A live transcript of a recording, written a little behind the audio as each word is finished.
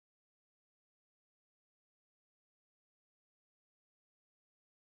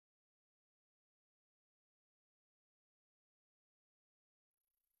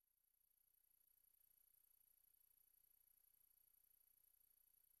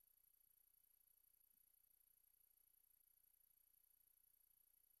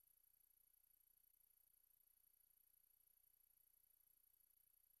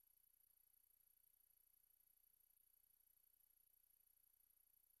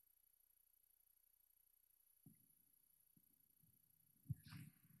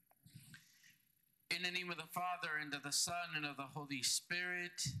In the name of the Father, and of the Son, and of the Holy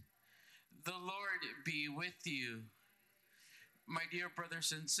Spirit, the Lord be with you. My dear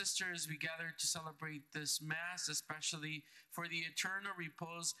brothers and sisters, we gather to celebrate this Mass, especially for the eternal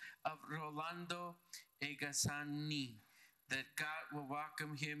repose of Rolando Egasani, that God will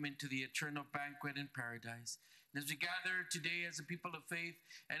welcome him into the eternal banquet in paradise. And as we gather today as a people of faith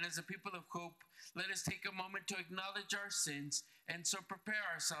and as a people of hope, let us take a moment to acknowledge our sins and so prepare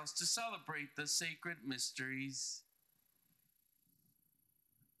ourselves to celebrate the sacred mysteries.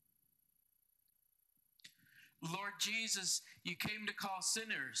 Lord Jesus, you came to call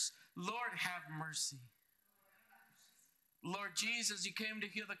sinners. Lord, have mercy. Lord Jesus, you came to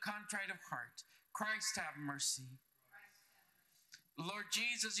heal the contrite of heart. Christ, have mercy. Lord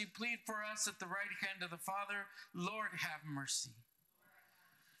Jesus, you plead for us at the right hand of the Father. Lord, have mercy.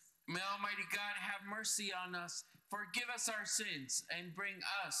 May Almighty God have mercy on us, forgive us our sins, and bring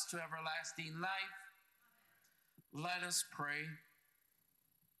us to everlasting life. Let us pray.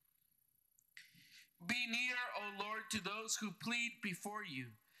 Be near, O Lord, to those who plead before you,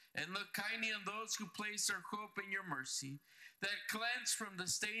 and look kindly on those who place their hope in your mercy, that cleansed from the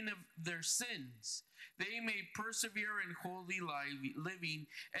stain of their sins, they may persevere in holy living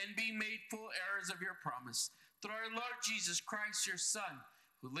and be made full heirs of your promise. Through our Lord Jesus Christ, your Son,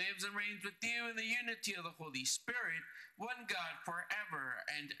 who lives and reigns with you in the unity of the Holy Spirit, one God, forever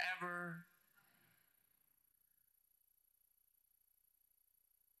and ever.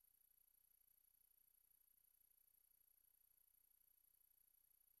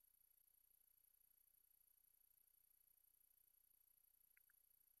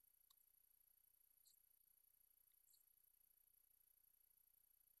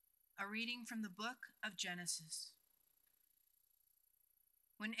 A reading from the book of Genesis.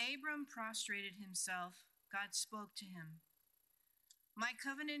 When Abram prostrated himself, God spoke to him. My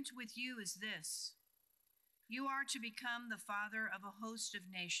covenant with you is this. You are to become the father of a host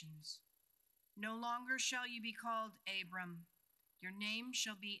of nations. No longer shall you be called Abram. Your name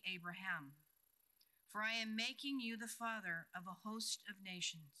shall be Abraham. For I am making you the father of a host of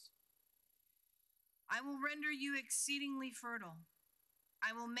nations. I will render you exceedingly fertile.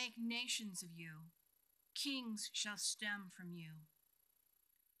 I will make nations of you. Kings shall stem from you.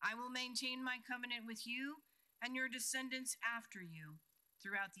 I will maintain my covenant with you and your descendants after you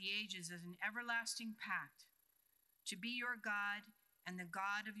throughout the ages as an everlasting pact, to be your God and the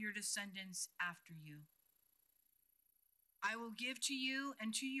God of your descendants after you. I will give to you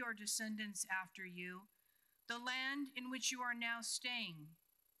and to your descendants after you the land in which you are now staying,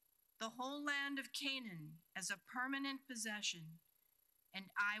 the whole land of Canaan as a permanent possession, and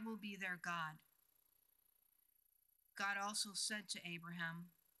I will be their God. God also said to Abraham,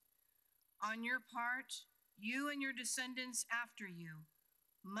 on your part, you and your descendants after you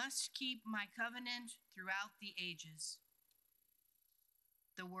must keep my covenant throughout the ages.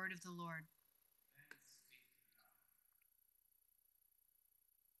 The word of the Lord.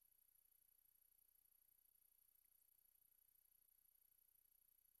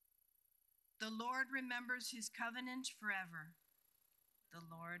 The Lord remembers his covenant forever. The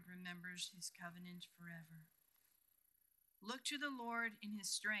Lord remembers his covenant forever. Look to the Lord in his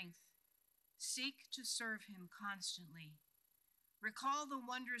strength. Seek to serve him constantly. Recall the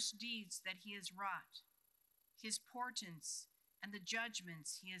wondrous deeds that he has wrought, his portents and the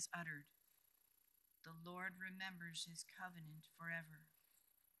judgments he has uttered. The Lord remembers his covenant forever.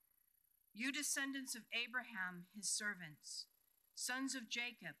 You descendants of Abraham, his servants, sons of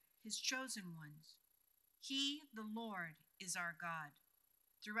Jacob, his chosen ones. He, the Lord, is our God.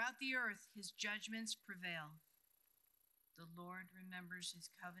 Throughout the earth, his judgments prevail. The Lord remembers his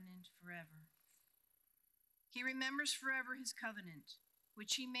covenant forever. He remembers forever his covenant,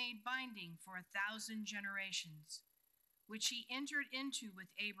 which he made binding for 1,000 generations, which he entered into with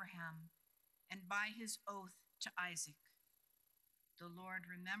Abraham and by his oath to Isaac. The Lord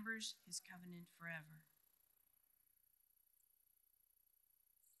remembers his covenant forever.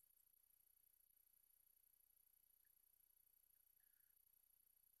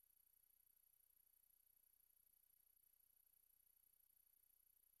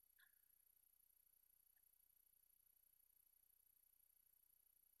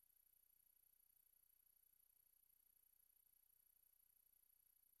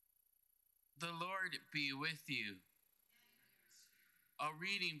 The Lord be with you. A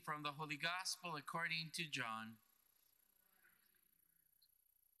reading from the Holy Gospel according to John.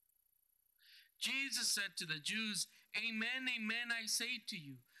 Jesus said to the Jews, Amen, amen, I say to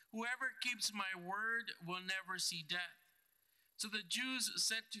you, whoever keeps my word will never see death. So the Jews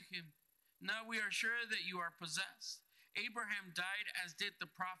said to him, Now we are sure that you are possessed. Abraham died as did the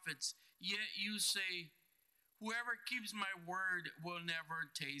prophets, Yet you say, whoever keeps my word will never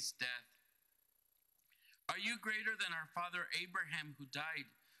taste death. Are you greater than our father Abraham who died,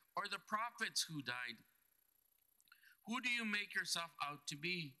 or the prophets who died? Who do you make yourself out to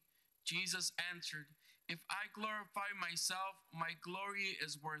be? Jesus answered, if I glorify myself, my glory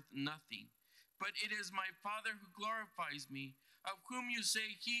is worth nothing. But it is my Father who glorifies me, of whom you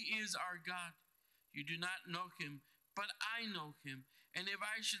say he is our God. You do not know him, but I know him. And if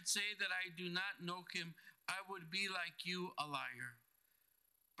I should say that I do not know him, I would be like you, a liar.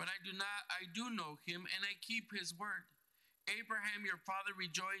 But I do know him, and I keep his word. Abraham, your father,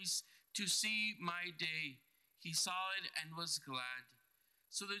 rejoiced to see my day. He saw it and was glad.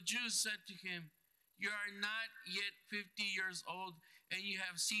 So the Jews said to him, you are not yet 50 years old, and you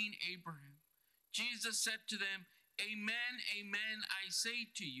have seen Abraham. Jesus said to them, amen, amen, I say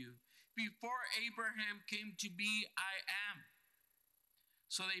to you, before Abraham came to be, I am.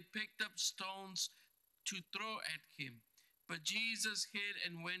 So they picked up stones to throw at him. But Jesus hid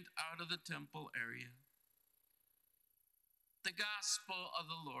and went out of the temple area. The Gospel of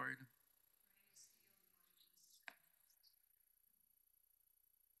the Lord.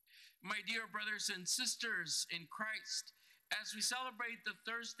 My dear brothers and sisters in Christ, as we celebrate the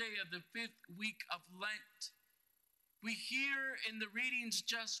Thursday of the 5th week of Lent, we hear in the readings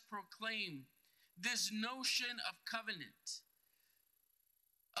just proclaimed this notion of covenant,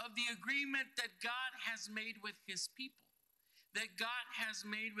 of the agreement that God has made with his people, that God has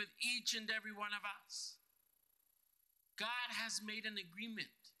made with each and every one of us. God has made an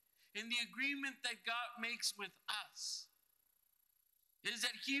agreement. And the agreement that God makes with us is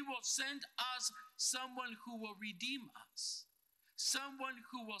that he will send us someone who will redeem us, someone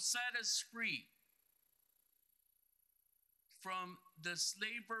who will set us free from the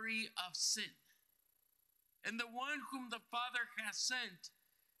slavery of sin. And the one whom the Father has sent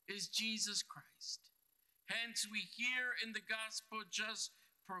is Jesus Christ. Hence we hear in the gospel just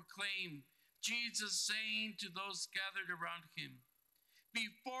proclaimed Jesus saying to those gathered around him,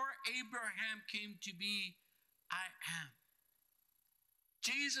 before Abraham came to be, I am.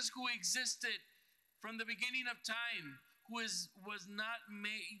 Jesus, who existed from the beginning of time, who was not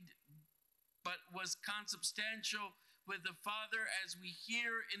made, but was consubstantial with the Father, as we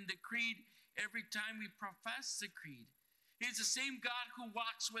hear in the creed every time we profess the creed. He's the same God who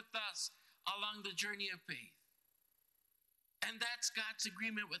walks with us along the journey of faith. And that's God's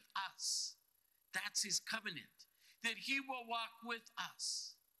agreement with us. That's his covenant, that he will walk with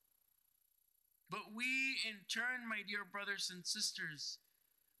us. But we, in turn, my dear brothers and sisters,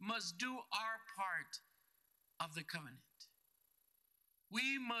 must do our part of the covenant.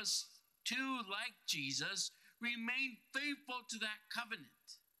 We must, too, like Jesus, remain faithful to that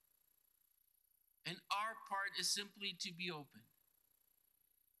covenant. And our part is simply to be open.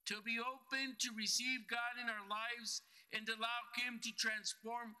 To be open to receive God in our lives and allow him to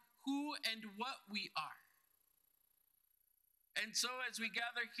transform who and what we are. And so as we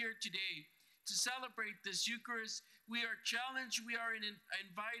gather here today to celebrate this Eucharist, we are challenged, we are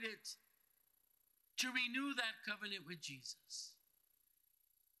invited to renew that covenant with Jesus.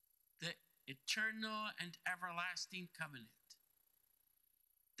 The eternal and everlasting covenant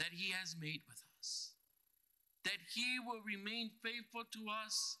that he has made with us. That he will remain faithful to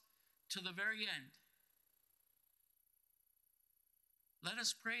us to the very end. Let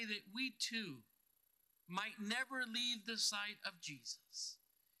us pray that we too might never leave the sight of Jesus,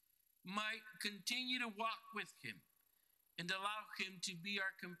 might continue to walk with him and allow him to be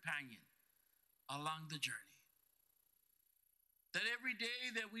our companion along the journey. That every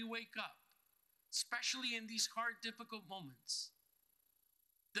day that we wake up, especially in these hard, difficult moments,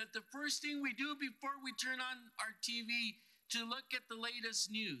 that the first thing we do before we turn on our TV to look at the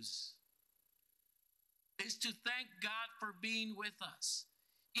latest news is to thank God for being with us,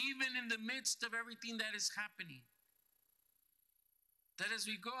 even in the midst of everything that is happening. That as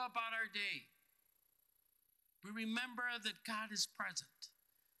we go about our day, we remember that God is present,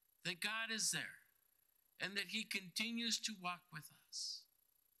 that God is there, and that he continues to walk with us.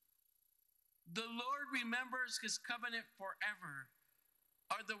 The Lord remembers his covenant forever,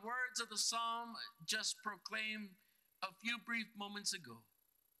 are the words of the psalm just proclaimed a few brief moments ago.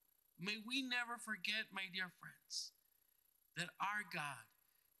 May we never forget, my dear friends, that our God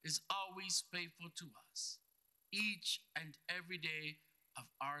is always faithful to us, each and every day of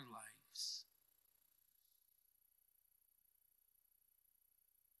our lives.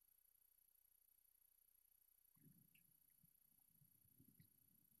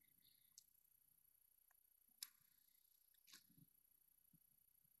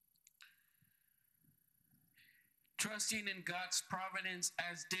 trusting in God's providence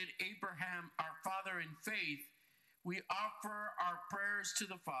as did Abraham, our father in faith, we offer our prayers to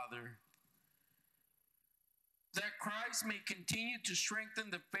the Father, that Christ may continue to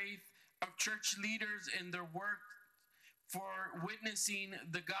strengthen the faith of church leaders in their work for witnessing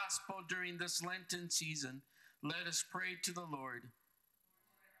the gospel during this Lenten season. Let us pray to the Lord.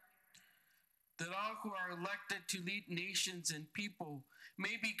 That all who are elected to lead nations and people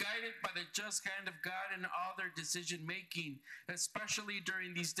may be guided by the just hand of God in all their decision making, especially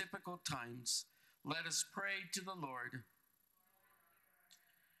during these difficult times. Let us pray to the Lord.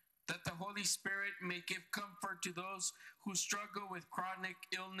 That the Holy Spirit may give comfort to those who struggle with chronic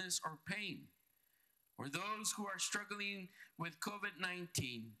illness or pain, or those who are struggling with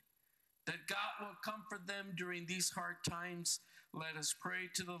COVID-19. That God will comfort them during these hard times. Let us pray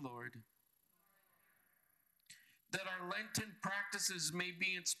to the Lord. That our Lenten practices may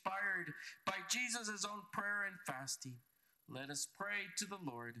be inspired by Jesus' own prayer and fasting. Let us pray to the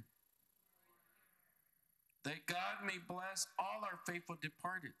Lord. That God may bless all our faithful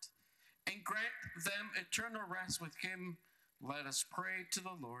departed and grant them eternal rest with him. Let us pray to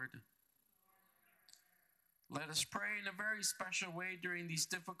the Lord. Let us pray in a very special way during these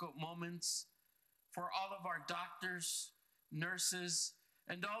difficult moments for all of our doctors, nurses,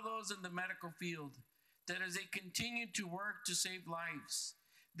 and all those in the medical field, that as they continue to work to save lives,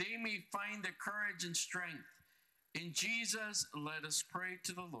 they may find the courage and strength. In Jesus, let us pray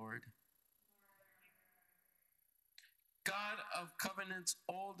to the Lord. God of covenants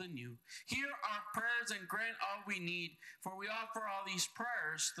old and new, hear our prayers and grant all we need, for we offer all these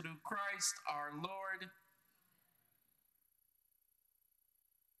prayers through Christ our Lord.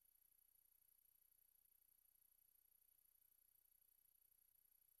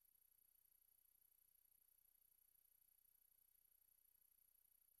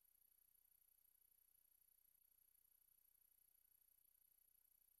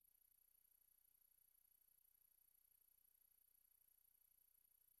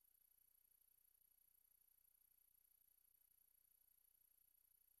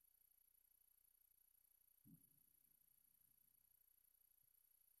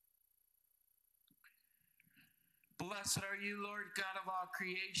 Blessed are you, Lord God of all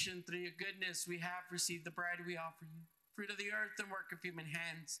creation. Through your goodness we have received the bread we offer you. Fruit of the earth and work of human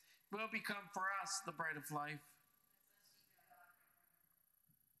hands will become for us the bread of life.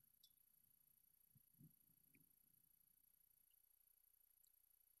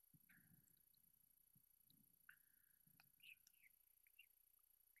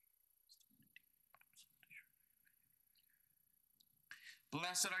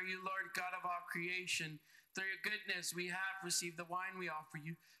 Blessed are you, Lord God of all creation. Through your goodness we have received the wine we offer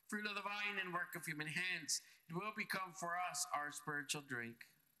you, fruit of the vine and work of human hands. It will become for us our spiritual drink.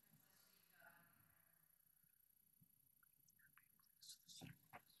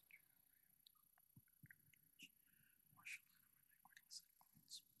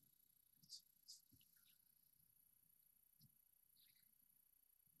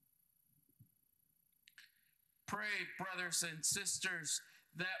 Pray, brothers and sisters,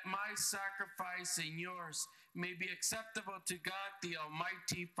 that my sacrifice and yours may be acceptable to God, the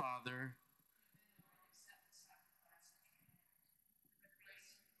Almighty Father.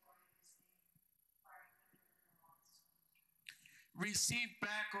 Receive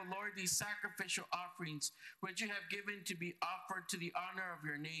back, O Lord, these sacrificial offerings, which you have given to be offered to the honor of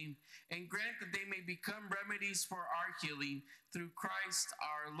your name, and grant that they may become remedies for our healing, through Christ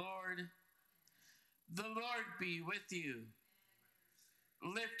our Lord. The Lord be with you.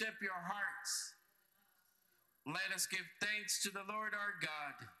 Lift up your hearts. Let us give thanks to the Lord our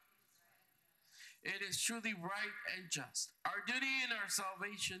God. It is truly right and just, our duty and our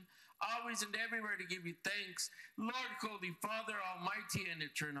salvation, always and everywhere to give you thanks, Lord, Holy Father, Almighty and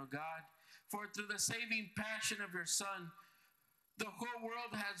eternal God, for through the saving passion of your Son, the whole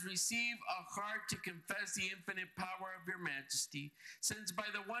world has received a heart to confess the infinite power of your majesty, since by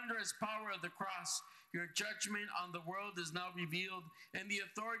the wondrous power of the cross, your judgment on the world is now revealed, and the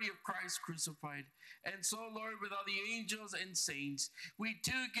authority of Christ crucified. And so, Lord, with all the angels and saints, we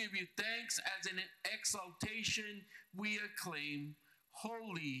too give you thanks, as in exaltation we acclaim,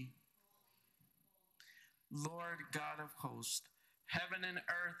 Holy, Lord God of hosts. Heaven and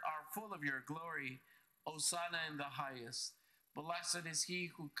earth are full of your glory. Hosanna in the highest. Blessed is he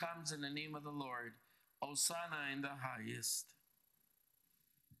who comes in the name of the Lord. Hosanna in the highest.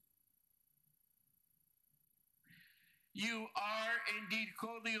 You are indeed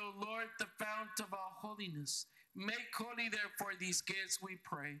holy, O Lord, the fount of all holiness. Make holy, therefore, these gifts, we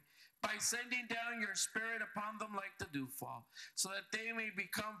pray, by sending down your Spirit upon them like the dewfall, so that they may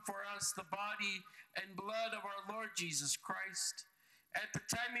become for us the body and blood of our Lord Jesus Christ. At the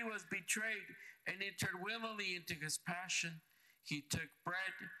time he was betrayed and entered willingly into his passion, he took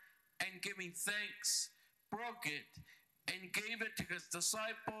bread and giving thanks, broke it, and gave it to his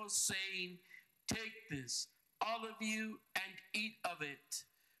disciples, saying, "Take this, all of you, and eat of it.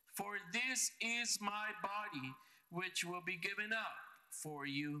 For this is my body, which will be given up for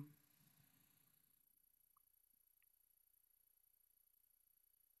you."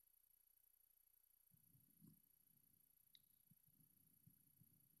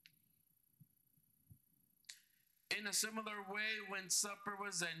 In a similar way, when supper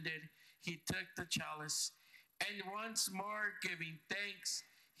was ended, he took the chalice, and once more giving thanks,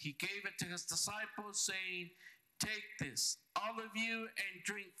 he gave it to his disciples, saying, "Take this, all of you, and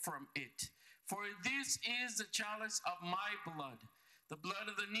drink from it. For this is the chalice of my blood, the blood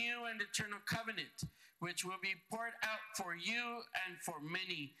of the new and eternal covenant, which will be poured out for you and for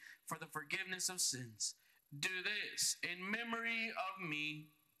many for the forgiveness of sins. Do this in memory of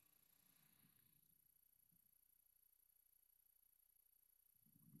me."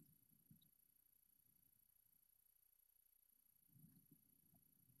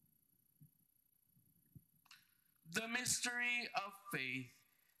 The mystery of faith.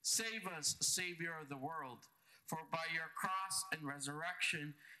 Save us, Savior of the world, for by your cross and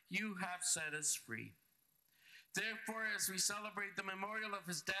resurrection you have set us free. Therefore, as we celebrate the memorial of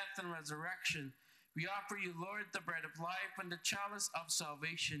his death and resurrection, we offer you, Lord, the bread of life and the chalice of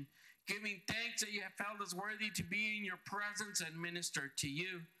salvation, giving thanks that you have held us worthy to be in your presence and minister to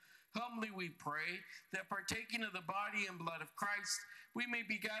you. Humbly we pray that partaking of the body and blood of Christ, we may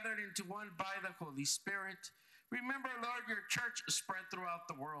be gathered into one by the Holy Spirit. Remember, Lord, your church spread throughout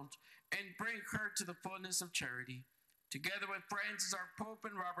the world, and bring her to the fullness of charity, together with Francis, our Pope,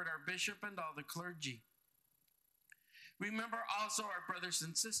 and Robert, our Bishop, and all the clergy. Remember also our brothers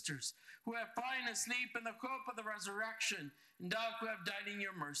and sisters who have fallen asleep in the hope of the resurrection, and all who have died in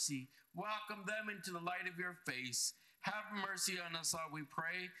your mercy. Welcome them into the light of your face. Have mercy on us all, we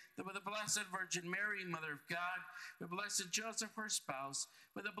pray, that with the Blessed Virgin Mary, Mother of God, with Blessed Joseph, her spouse,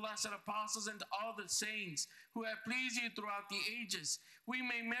 with the blessed apostles and all the saints who have pleased you throughout the ages, we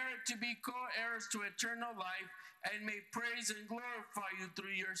may merit to be co-heirs to eternal life and may praise and glorify you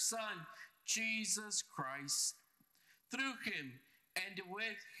through your Son, Jesus Christ. Through him, and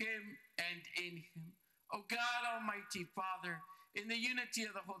with him, and in him, O God, Almighty Father, in the unity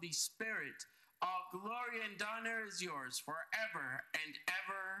of the Holy Spirit, all glory and honor is yours forever and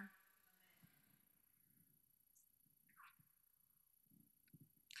ever.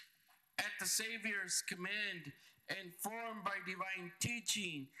 At the Savior's command and formed by divine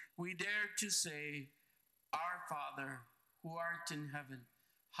teaching, we dare to say, "Our Father, who art in heaven,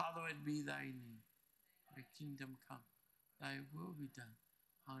 hallowed be thy name. Thy kingdom come, thy will be done,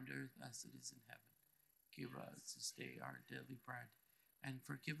 on earth as it is in heaven. Give us this day our daily bread, and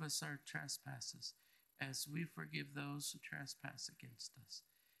forgive us our trespasses, as we forgive those who trespass against us.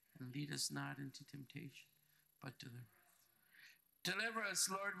 And lead us not into temptation, but deliver us. Deliver us,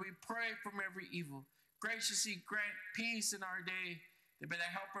 Lord, we pray, from every evil. Graciously grant peace in our day, that by the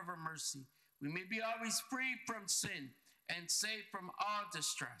help of our mercy, we may be always free from sin and safe from all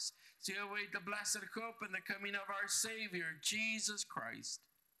distress. So you await the blessed hope and the coming of our Savior, Jesus Christ.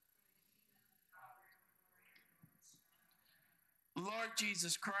 Lord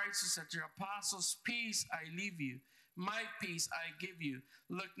Jesus Christ, who said to your apostles, "Peace I leave you, my peace I give you.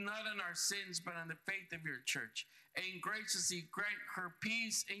 Look not on our sins, but on the faith of your church, and graciously grant her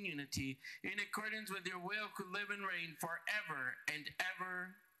peace and unity, in accordance with your will, who live and reign forever and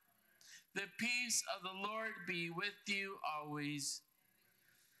ever." The peace of the Lord be with you always.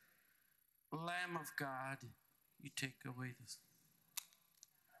 Lamb of God, you take away this.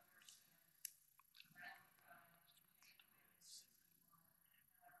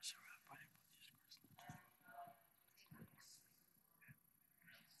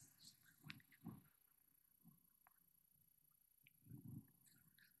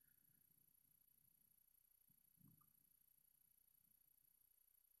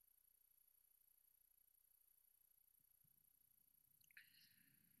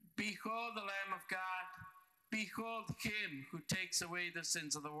 Behold the Lamb of God. Behold him who takes away the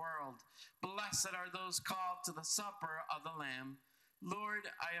sins of the world. Blessed are those called to the supper of the Lamb. Lord,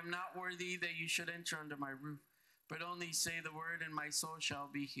 I am not worthy that you should enter under my roof, but only say the word, and my soul shall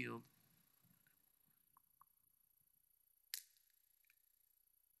be healed.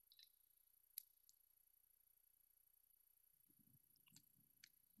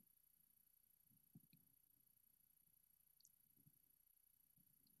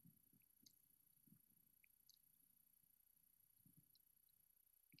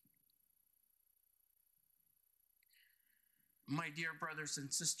 My dear brothers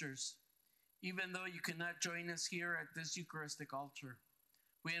and sisters, even though you cannot join us here at this Eucharistic altar,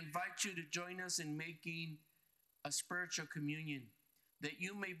 we invite you to join us in making a spiritual communion, that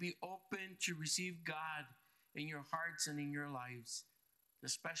you may be open to receive God in your hearts and in your lives,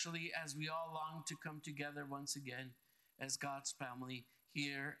 especially as we all long to come together once again as God's family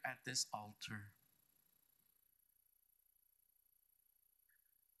here at this altar.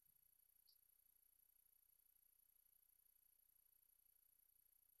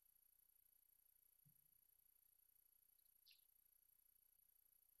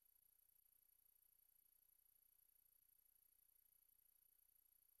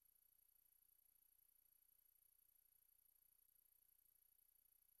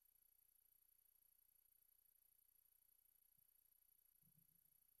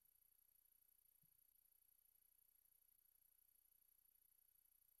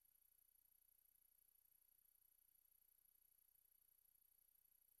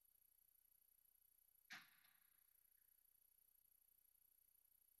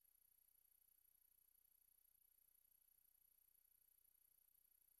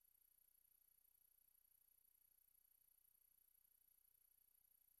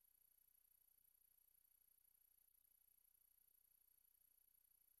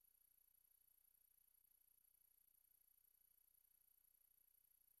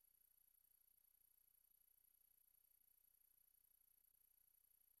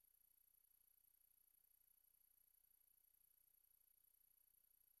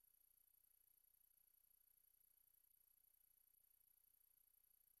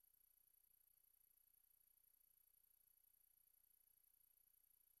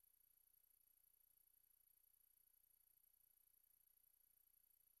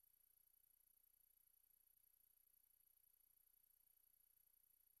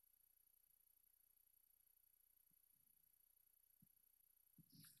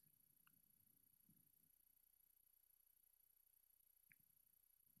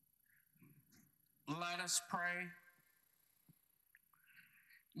 Let us pray.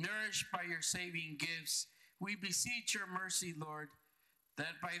 Nourished by your saving gifts, we beseech your mercy, Lord,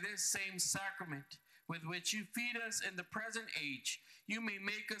 that by this same sacrament with which you feed us in the present age, you may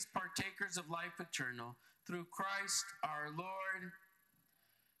make us partakers of life eternal. Through Christ our Lord.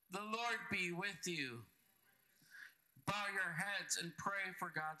 The Lord be with you. Bow your heads and pray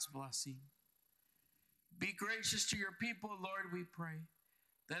for God's blessing. Be gracious to your people, Lord, we pray,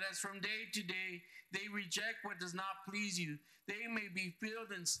 that as from day to day they reject what does not please you, they may be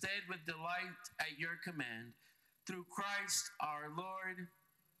filled instead with delight at your command. Through Christ our Lord.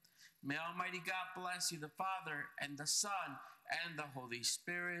 May Almighty God bless you, the Father, and the Son, and the Holy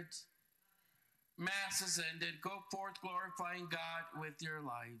Spirit. Mass is ended. Go forth glorifying God with your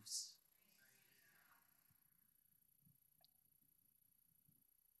lives.